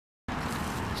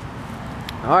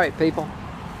Alright, people.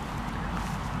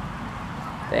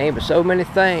 There ain't but so many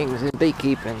things in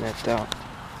beekeeping that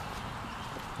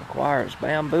requires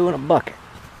bamboo and a bucket.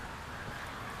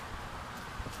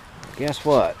 Guess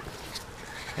what?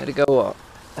 Had to go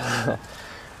I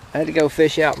had to go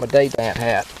fish out my day dance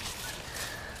hat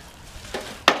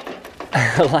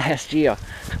last year.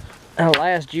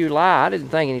 Last July, I didn't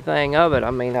think anything of it.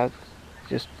 I mean, I was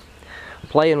just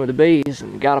playing with the bees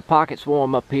and got a pocket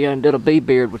swarm up here and did a bee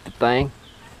beard with the thing.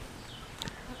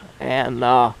 And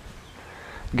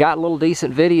got a little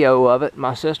decent video of it.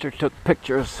 My sister took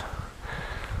pictures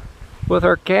with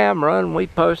her camera and we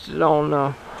posted it on,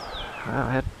 I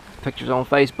had pictures on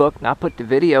Facebook, and I put the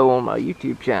video on my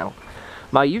YouTube channel.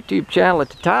 My YouTube channel at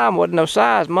the time wasn't no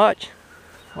size much.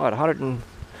 What, 100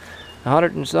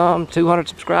 and some, 200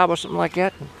 subscribers, something like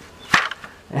that.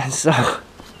 And so,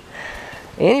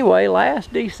 anyway,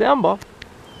 last December,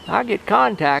 I get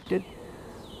contacted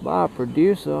by a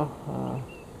producer,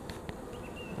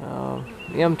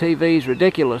 MTV's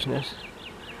Ridiculousness,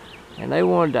 and they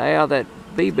wanted to air that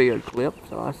bee beard clip,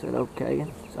 so I said okay,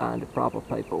 and signed the proper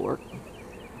paperwork.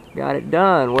 Got it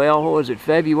done. Well, what was it,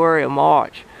 February or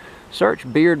March?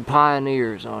 Search Beard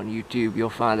Pioneers on YouTube, you'll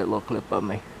find that little clip of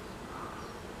me.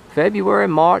 February,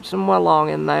 March, somewhere along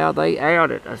in there, they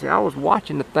aired it. I was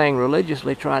watching the thing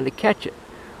religiously trying to catch it.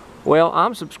 Well,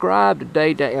 I'm subscribed to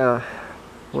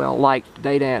like the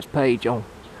Day Dance page on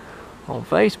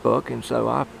Facebook, and so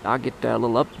I get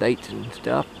little updates and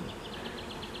stuff.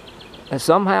 And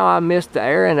somehow I missed the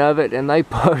airing of it, and they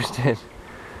posted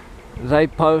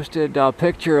a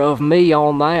picture of me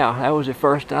on there. That was the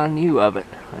first I knew of it.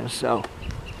 And so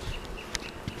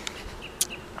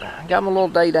I got my little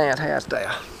Day Dance hat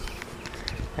there.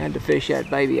 Had to fish that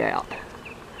baby out.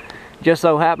 Just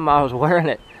so happened I was wearing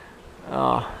it.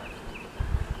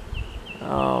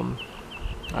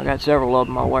 I got several of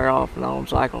them I wear off and on,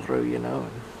 cycle through, you know.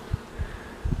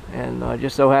 And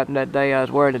just so happened that day I was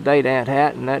wearing a Day Dance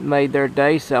hat, and that made their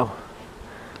day, so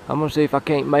I'm gonna see if I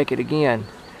can't make it again.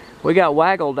 We got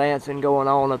waggle dancing going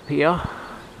on up here.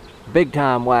 Big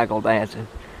time waggle dancing.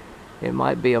 It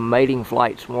might be a mating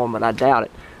flight swarm, but I doubt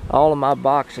it. All of my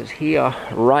boxes here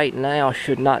right now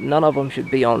none of them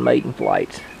should be on mating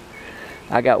flights.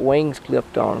 I got wings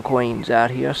clipped on queens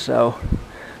out here, so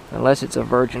unless it's a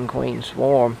virgin queen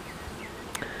swarm,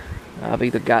 I've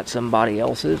either got somebody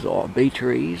else's or bee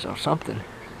trees or something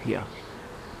here.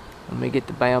 Let me get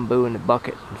the bamboo in the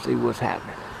bucket and see what's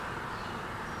happening.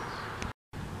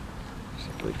 So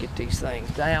if we get these things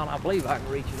down, I believe I can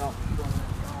reach it off the front.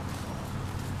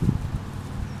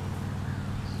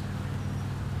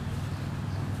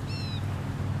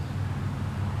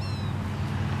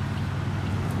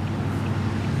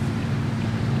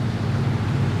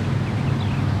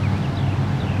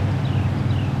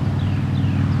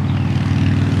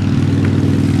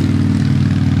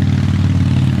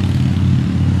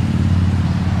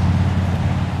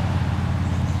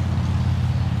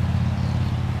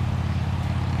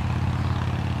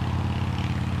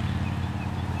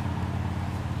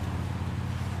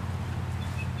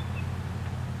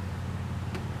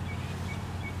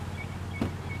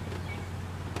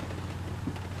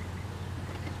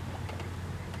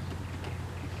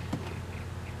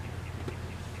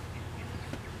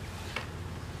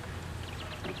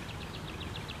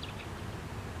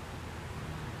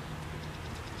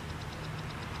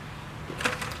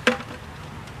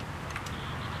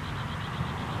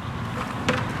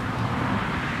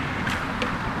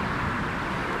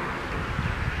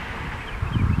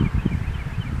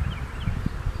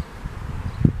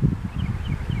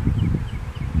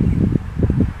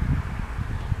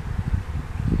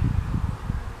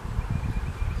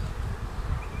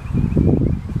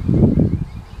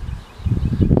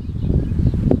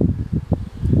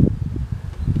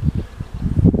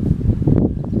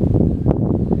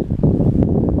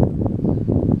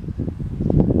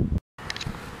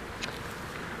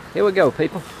 Here we go,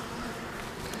 people.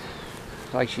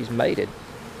 Looks like she's mated.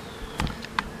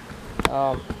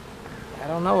 I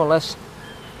don't know, unless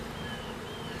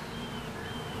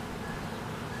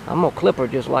I'm gonna clip her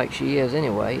just like she is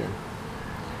anyway and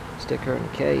stick her in the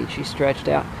cage. She's stretched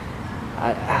out.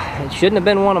 It shouldn't have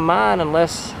been one of mine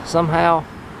unless somehow,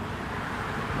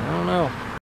 I don't know.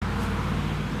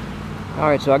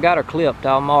 Alright, so I got her clipped.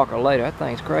 I'll mark her later. That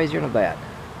thing's crazier than a bat.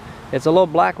 It's a little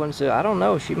black one, so I don't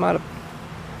know. She might have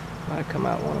come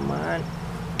out one of mine.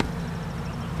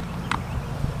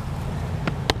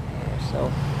 Yeah, so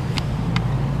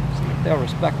see if they'll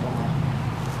respect them.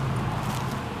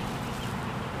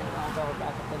 And I'll go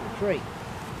back up in the tree.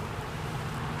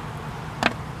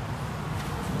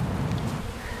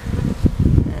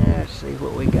 Let's see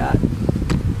what we got.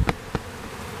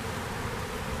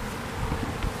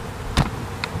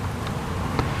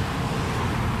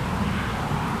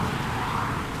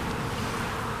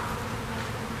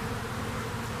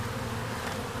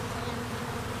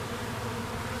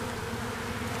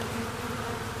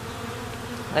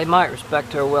 They might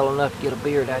respect her well enough to get a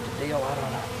beard out the deal, I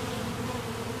don't know.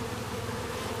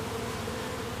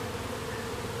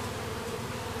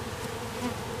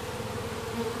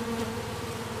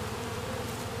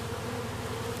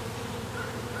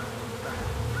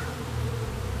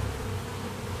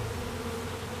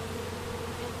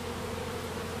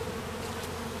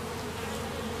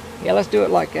 Yeah, let's do it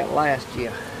like that last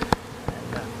year.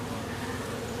 And,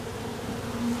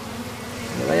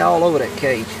 yeah, they all over that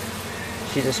cage.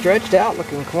 She's a stretched out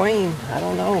looking queen. I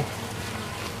don't know.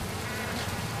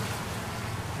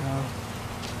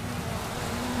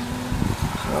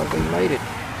 So we made it.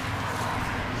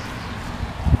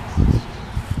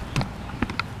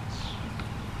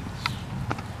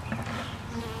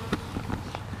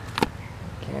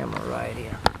 Camera right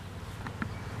here.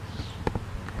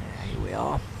 Here we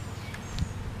are.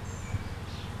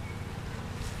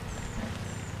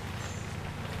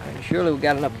 And surely we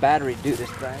got enough battery to do this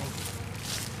thing.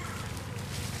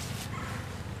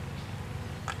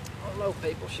 Hello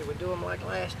people, should we do them like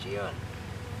last year?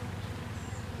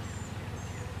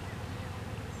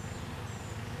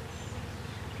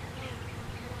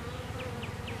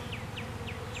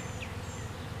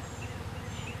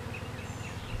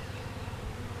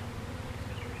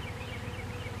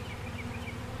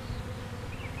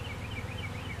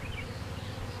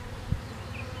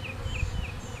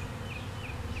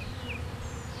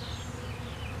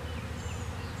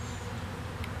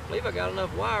 I believe I got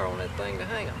enough wire on that thing to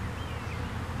hang them.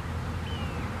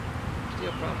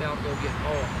 Still probably ought to go get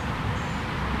more.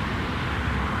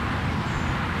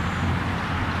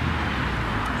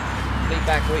 Be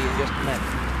back with you in just a minute.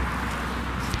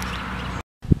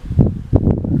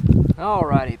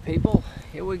 Alrighty people,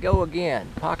 here we go again.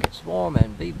 Pocket Swarm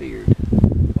and V-Beard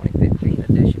 2015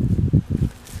 edition.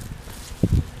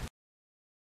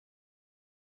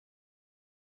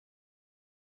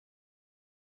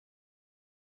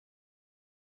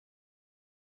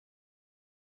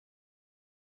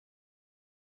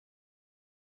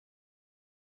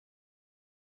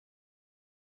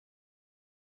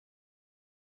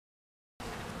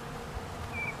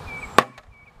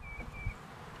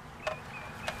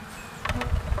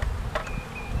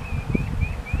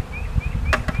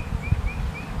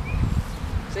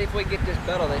 See if we get this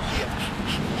better this year.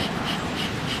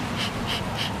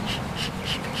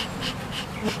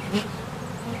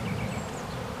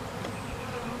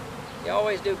 You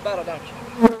always do better, don't you?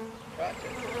 Try to.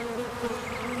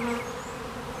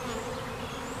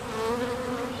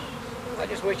 I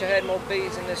just wish I had more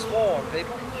bees in this swarm,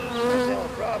 people. That's the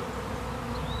only problem.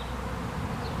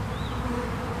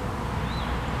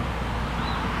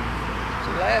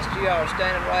 See, last year I was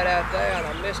standing right out there and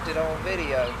I missed it on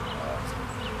video.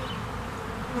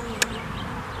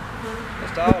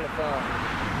 Just all the fun.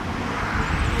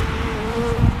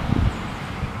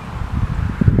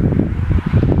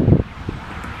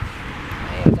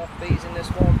 Ain't enough bees in this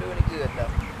swarm do any good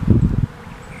though.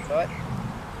 But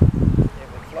if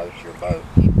it floats your boat,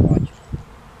 keep watching.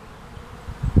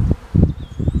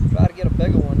 Try to get a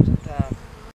bigger one sometime.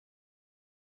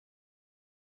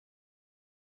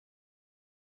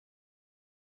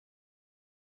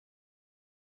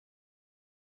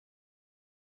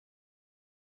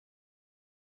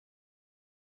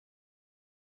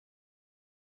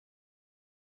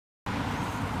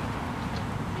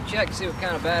 Check to see what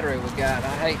kind of battery we got. I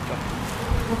hate to.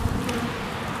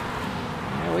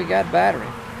 Yeah, we got battery.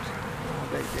 No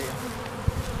big deal.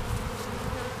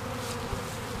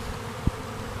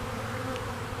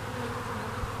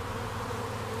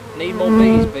 Need more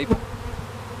bees, people.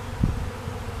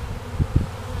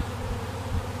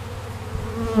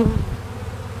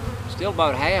 Still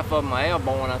about half of them are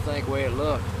airborne, I think, where it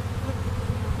looked.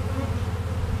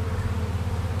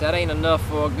 That ain't enough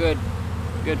for a good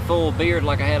full beard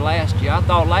like I had last year. I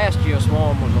thought last year's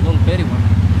swarm was a little bitty one.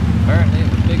 Apparently it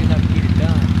was big enough to get it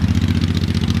done.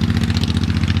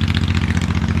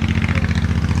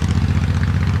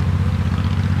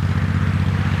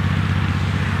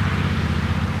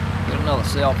 Get another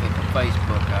selfie for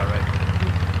Facebook, I reckon.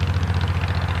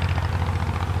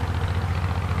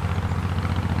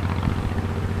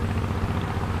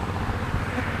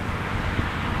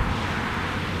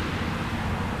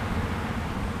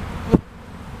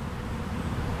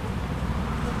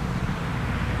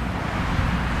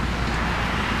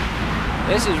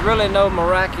 This is really no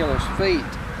miraculous feat.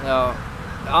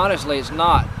 Honestly, it's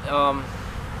not.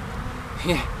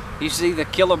 You see the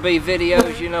killer bee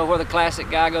videos, you know, where the classic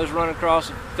guy goes running across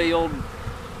the field,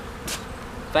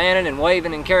 fanning and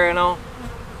waving and carrying on.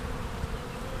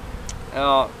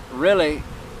 Really,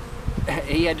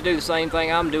 he had to do the same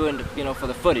thing I'm doing, to, you know, for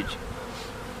the footage.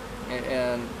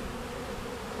 And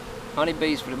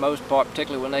honeybees, for the most part,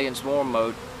 particularly when they're in swarm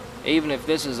mode, even if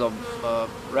this is a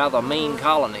rather mean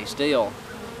colony still,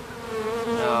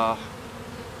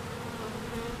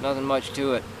 nothing much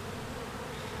to it.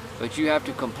 But you have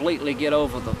to completely get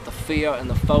over the fear and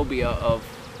the phobia of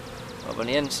an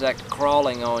insect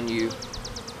crawling on you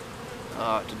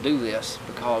to do this,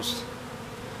 because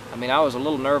I mean, I was a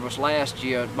little nervous last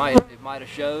year. It might have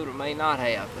showed or may not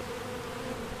have,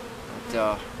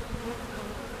 but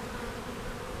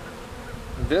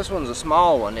this one's a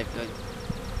small one.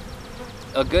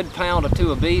 A good pound or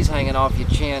two of bees hanging off your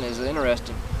chin is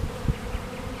interesting.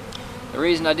 The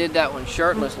reason I did that one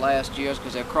shirtless last year is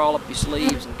because they'll crawl up your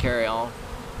sleeves and carry on.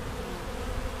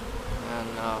 And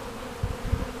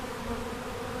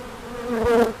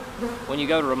when you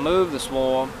go to remove the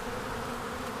swarm,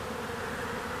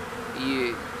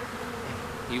 you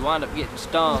wind up getting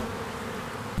stung.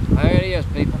 There it is,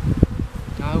 people.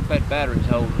 I hope that battery's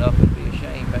holding up. It'd be a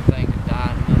shame if that thing could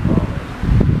die in the middle of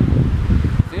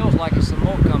it. Feels like there's some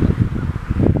more coming.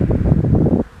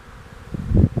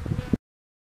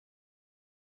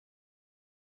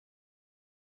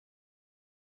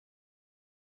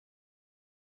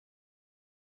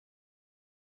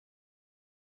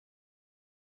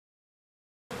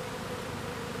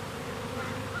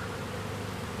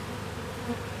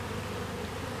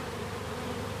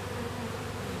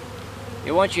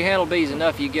 Yeah, once you handle bees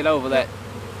enough, you get over that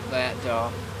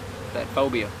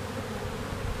phobia.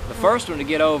 The first one to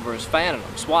get over is fanning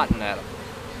them, swatting at them.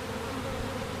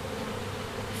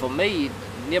 For me,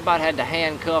 nobody had to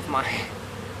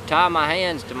tie my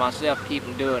hands to myself, keep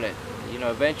from doing it. You know,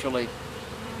 eventually,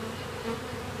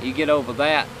 you get over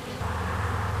that.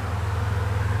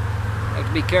 You have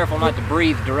to be careful not to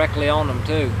breathe directly on them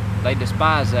too. They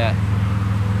despise that.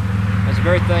 That's the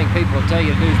very thing people will tell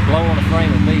you to do, is blow on a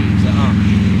frame of bees.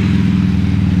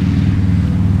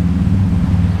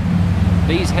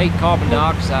 Bees hate carbon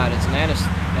dioxide. It's an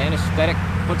anesthetic,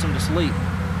 puts them to sleep.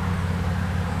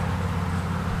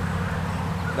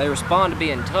 They respond to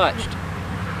being touched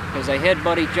because they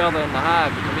headbutt each other in the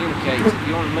hive to communicate. So if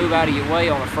you want to move out of your way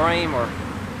on a frame, or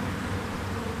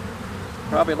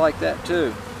probably like that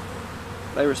too,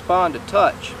 they respond to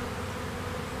touch.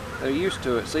 They're used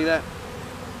to it. See that?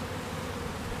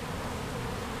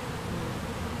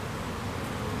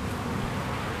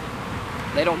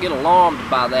 They don't get alarmed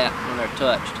by that when they're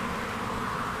touched.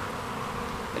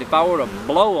 But if I were to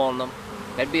blow on them,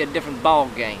 that'd be a different ball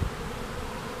game.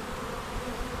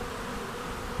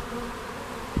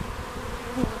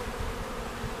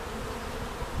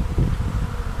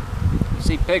 You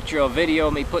see a picture or video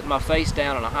of me putting my face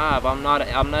down in a hive. I'm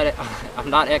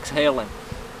not exhaling.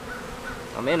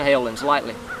 I'm inhaling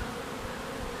slightly.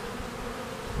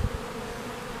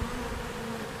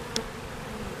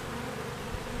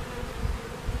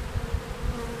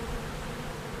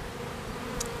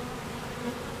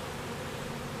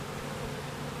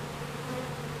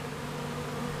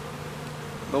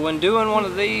 But when doing one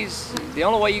of these, the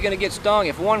only way you're going to get stung,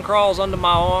 if one crawls under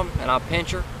my arm and I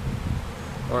pinch her,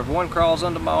 or if one crawls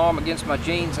under my arm against my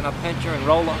jeans and I pinch her and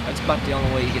roll her, that's about the only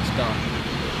way you get stung.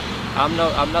 I'm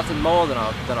nothing more than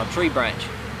a tree branch.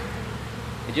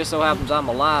 It just so happens I'm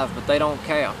alive, but they don't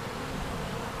care.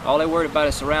 All they're worried about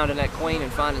is surrounding that queen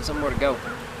and finding somewhere to go,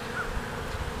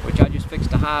 which I just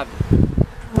fixed a hive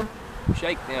to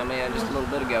shake them in just a little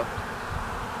bit ago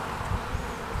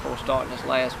before starting this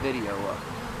last video up.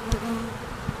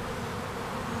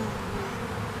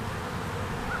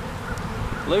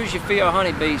 Lose your fear of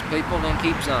honeybees, people, and then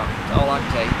keep some. That's all I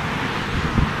can tell you.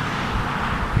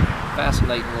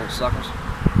 Fascinating little suckers.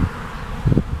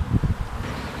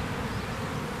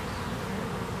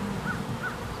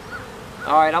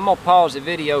 Alright, I'm going to pause the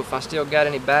video if I still got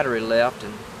any battery left.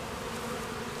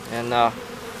 And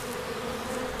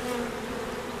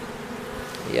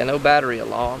yeah, no battery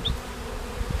alarms.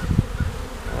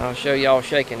 I'll show y'all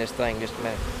shaking this thing just a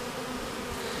minute.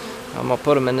 I'm gonna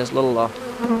put them in this little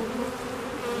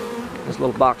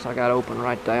box I got open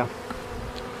right there.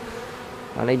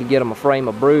 I need to get them a frame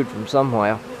of brood from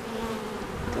somewhere.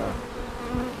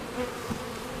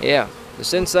 Yeah, the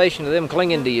sensation of them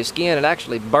clinging to your skin, it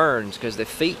actually burns because the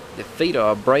feet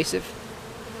are abrasive.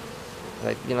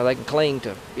 They can cling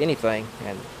to anything,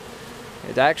 and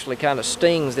it actually kind of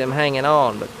stings them hanging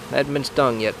on, but they hadn't been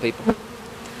stung yet, people.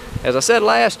 As I said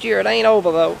last year, it ain't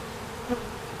over though.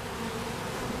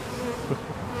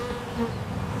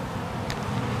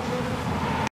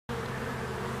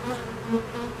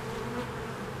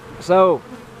 So,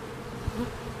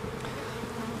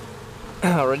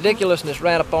 ridiculousness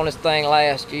ran up on this thing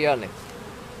last year, and the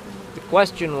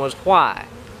question was why?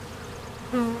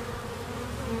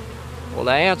 Well,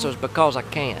 the answer is because I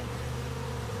can.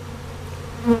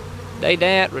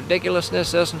 Day-dant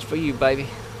ridiculousness essence for you, baby.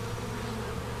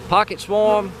 Pocket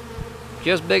swarm,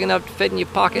 just big enough to fit in your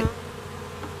pocket.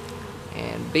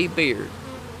 And bee beard.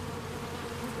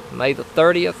 May the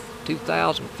 30th,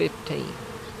 2015.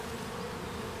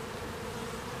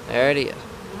 There it is.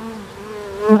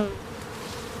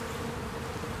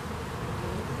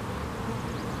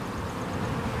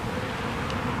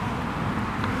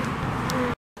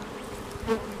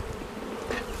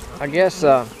 I guess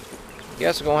we're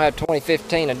gonna have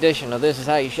 2015 edition of This Is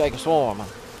How You Shake a Swarm.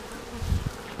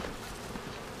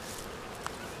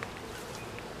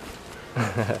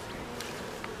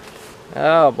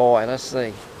 Oh boy, let's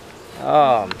see.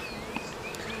 They're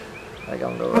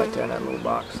gonna go right there in that little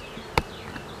box.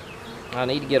 I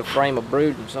need to get a frame of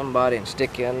brood from somebody and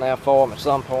stick it in there for them at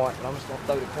some point. But I'm just gonna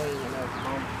throw the queen in there for the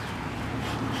moment.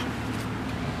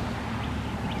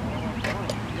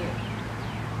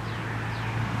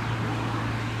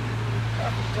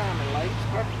 Perfect timing, ladies.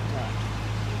 Perfect timing.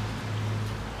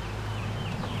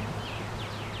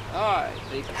 Alright,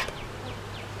 people.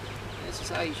 This is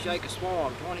how you shake a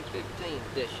swarm, 2015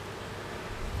 edition.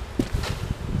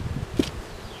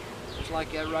 Just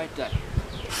like that right there.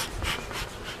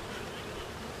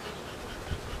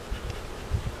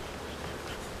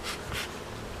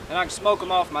 And I can smoke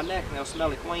them off my neck and they'll smell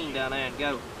the queen down there and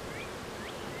go.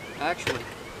 Actually,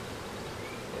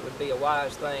 it would be a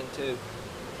wise thing too.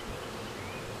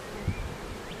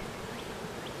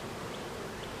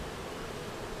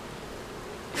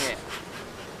 Yeah.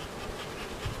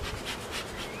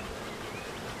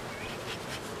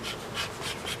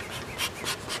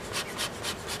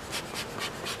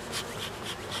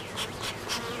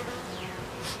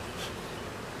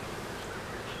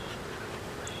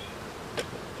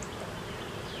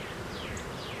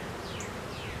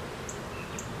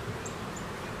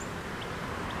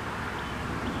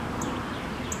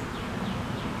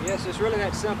 Yes, it's really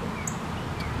that simple.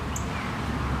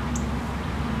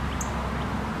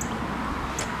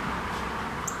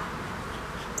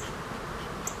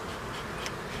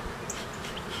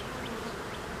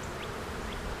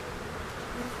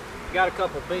 Got a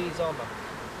couple bees on the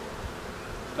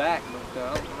back, but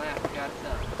other than that, we got it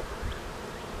done.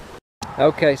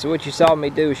 Okay, so what you saw me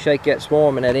do is shake that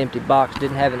swarm in that empty box.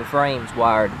 Didn't have any frames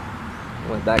wired.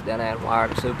 Went back down there and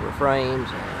wired the super frames,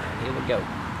 and here we go.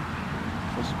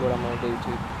 This is what I'm going to do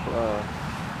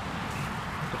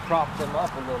to prop them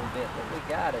up a little bit. What we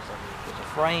got is a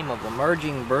frame of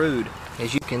emerging brood.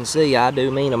 As you can see, I do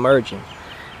mean emerging.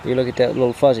 You look at that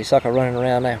little fuzzy sucker running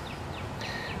around there.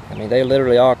 I mean, they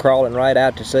literally are crawling right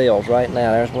out to cells right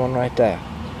now. There's one right there.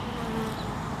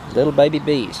 Little baby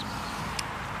bees.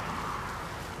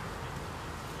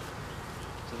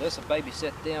 So this will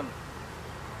babysit them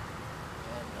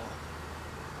and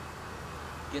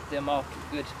get them off to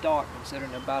a good start,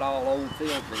 considering they're about all old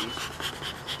field bees.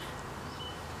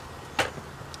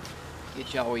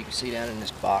 Get y'all where you can see down in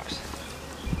this box.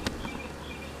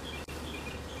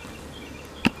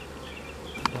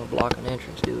 No blocking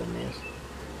entrance doing this.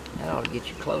 That ought to get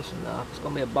you close enough. It's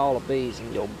going to be a ball of bees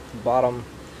in your bottom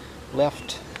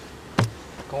left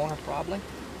corner, probably.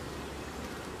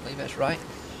 I believe that's right.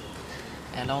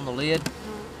 And on the lid.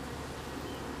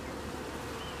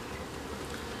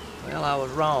 Well, I was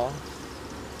wrong.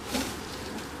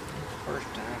 First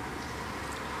time.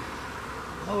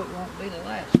 Oh, it won't be the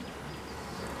last time.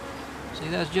 See,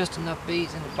 there's just enough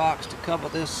bees in the box to cover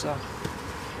this.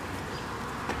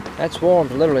 That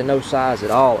swarm's literally no size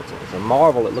at all. It's a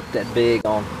marvel it looked that big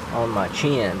on my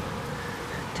chin.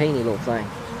 Teeny little thing.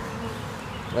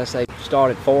 Unless they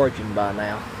started foraging by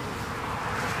now.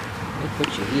 Let me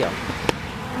put you here.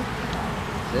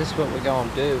 This is what we're going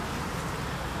to do.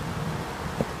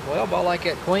 Well, about like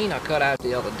that queen I cut out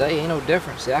the other day, ain't no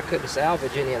difference. See, I couldn't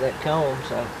salvage any of that comb,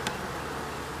 so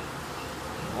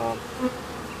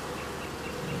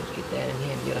let's get that in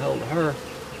here and get a hold of her.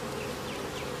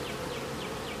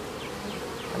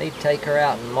 I need to take her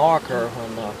out and mark her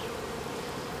when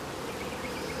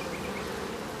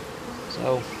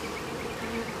so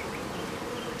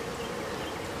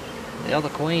the other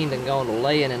queen done gone to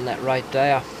laying in that right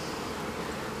there.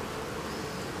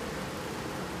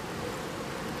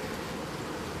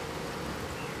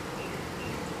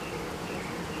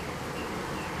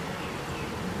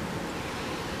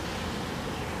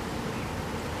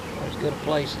 As good a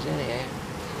place as any.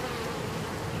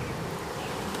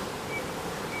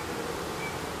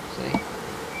 See,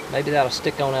 maybe that'll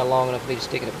stick on there long enough for me to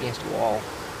stick it up against the wall.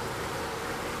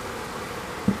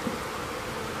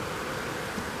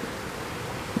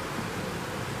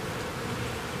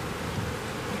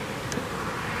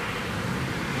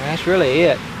 That's really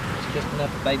it. It's just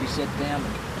enough to babysit them.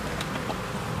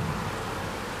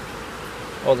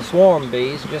 or the swarm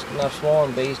bees, just enough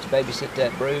swarm bees to babysit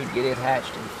that brood, get it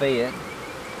hatched and fed.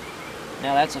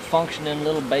 Now that's a functioning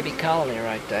little baby colony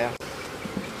right there.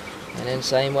 And then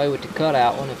same way with the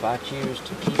cutout one, if I choose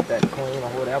to keep that queen or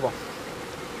whatever.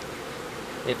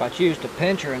 If I choose to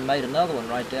pinch her and mate another one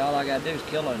right there, all I gotta do is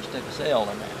kill her and stick a cell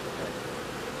in there.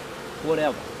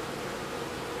 Whatever.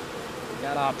 We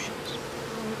got options.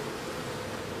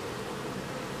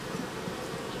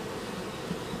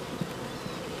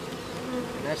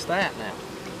 And that's that now.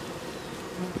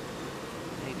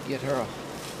 Need to get her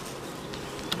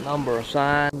a number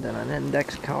assigned and an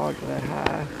index card for that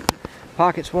hive.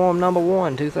 Pocket Swarm number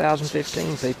 1,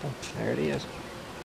 2015, people. There it is.